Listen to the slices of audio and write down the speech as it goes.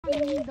お、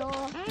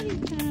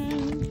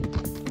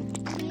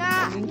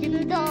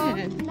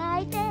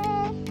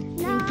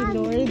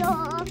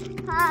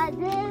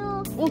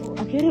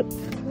開ける。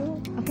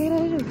開けら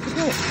れる。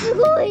す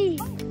ごい。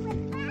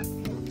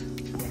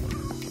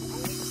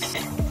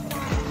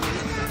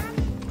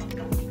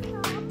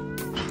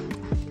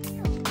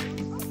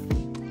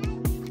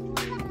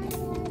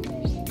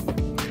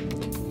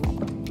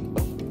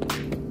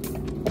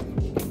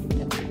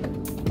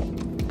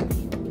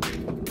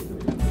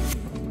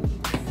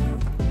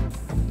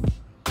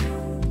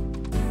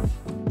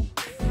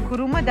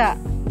車だ。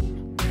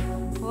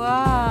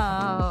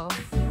わー。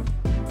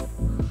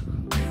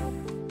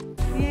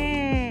イ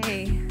エ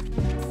ーイ。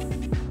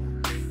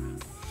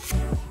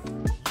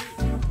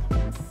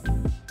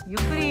ゆっ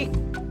くり。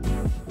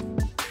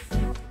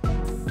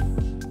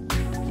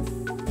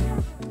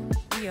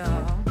いいよ。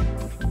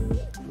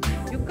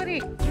ゆっくり、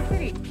ゆっく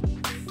り。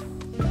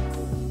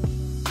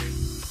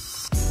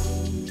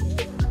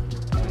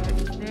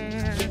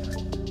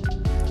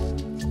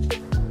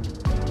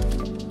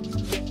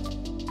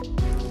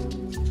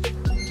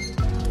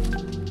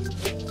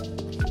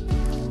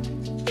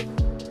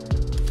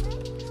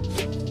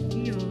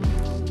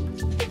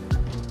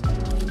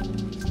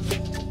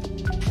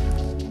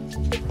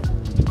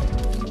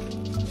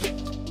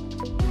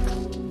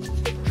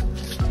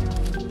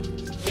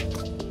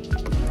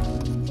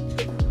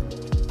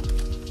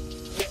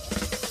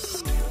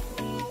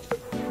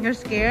You're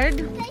scared?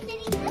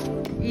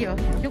 いいよ。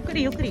ゆっく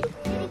りゆっくり。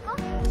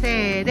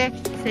せーで、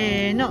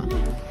せーの。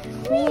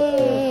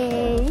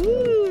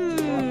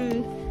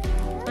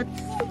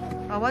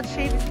What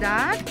shape is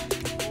that?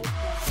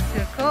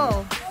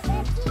 Circle.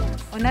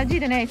 同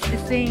じだね。It's the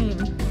same.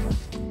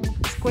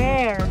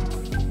 Square.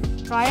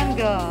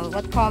 Triangle.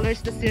 What color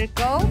is the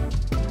circle?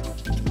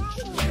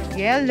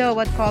 Yellow.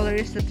 What color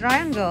is the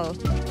triangle?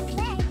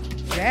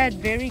 Red.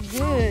 Very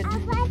good.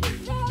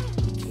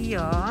 いい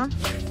よ。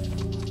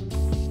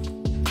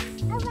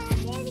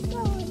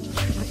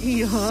いい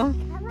よ。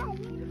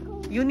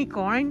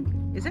Unicorn?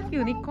 Is it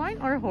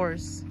unicorn or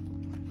horse?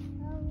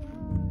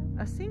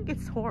 I think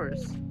it's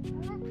horse.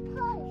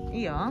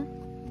 いいよ。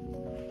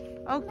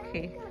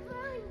Okay.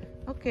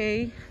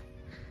 Okay.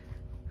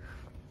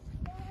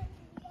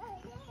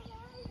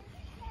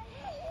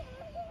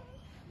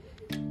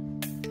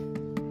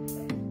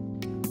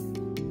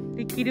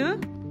 できる？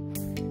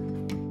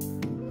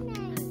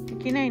で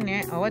きない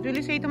ね。What will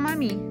you say to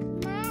mommy?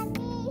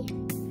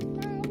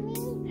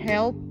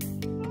 Help.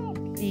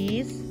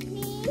 Please.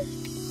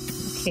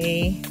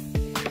 Okay.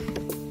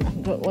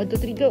 Go. 1, 2,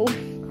 3, go.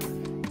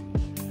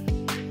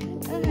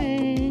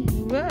 Okay.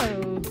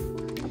 Wow.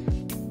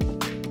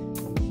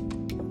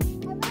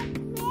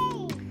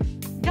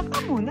 Diyan ka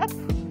muna.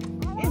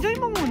 Enjoy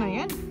mo muna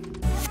yan.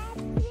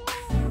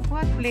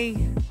 What play?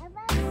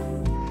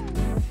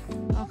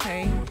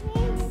 Okay.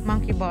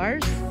 Monkey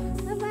bars.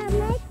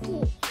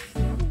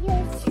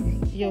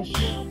 Yosh.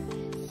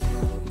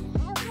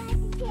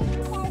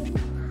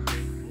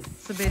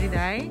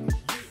 Suberiday.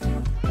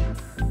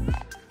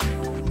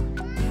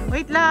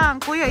 Wait lang,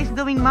 Kuya is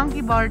doing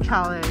monkey bar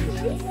challenge.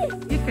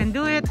 You can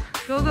do it.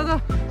 Go, go,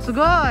 go.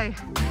 Sugoi.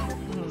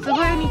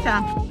 Sugoi,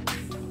 Oni-chan.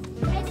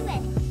 I do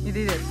it. You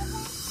did it.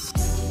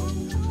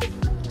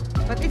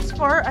 But it's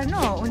for,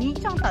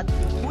 Oni-chan tachi.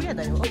 Kuya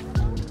da yo.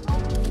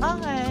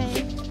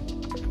 Okay.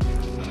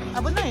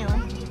 Abot na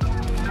yun.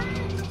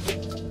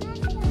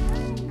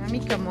 Mami,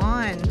 come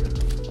on.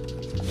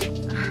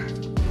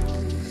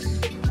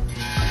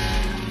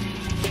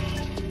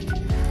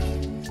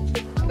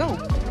 Go.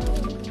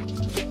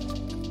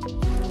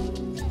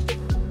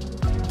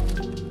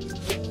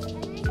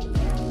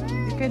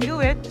 You can do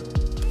it.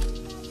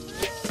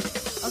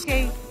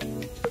 Okay.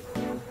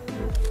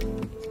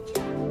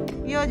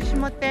 いいよ、自信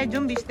持って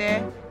準備し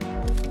て。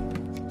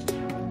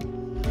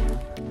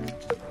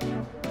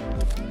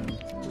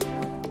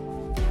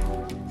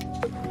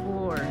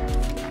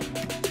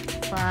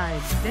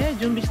5で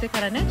準備して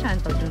からね、ちゃ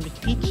んと準備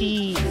して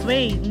1、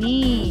sway、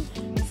2、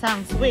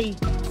3、sway、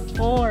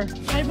4、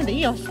5でい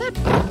いよ、step、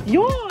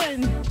4!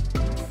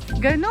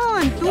 ガノ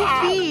ン、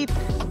2 feet!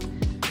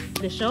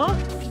 でしょ？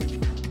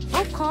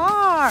 Oh,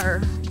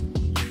 car!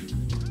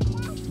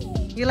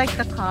 You like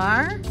the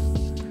car?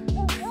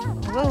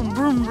 Vroom,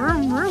 vroom,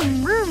 vroom,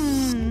 vroom,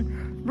 vroom!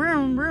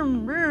 Vroom,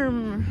 vroom,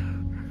 vroom!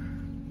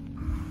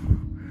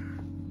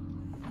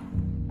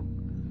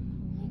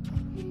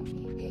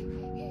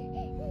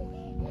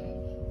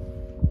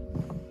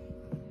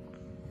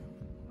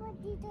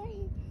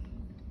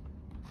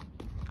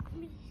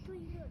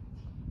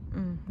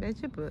 Mm, 大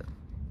丈夫。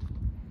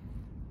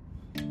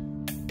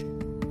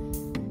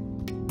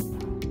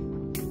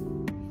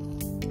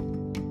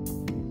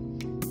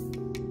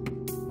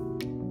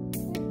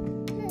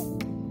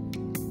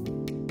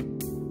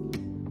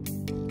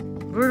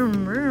vroom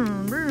vroom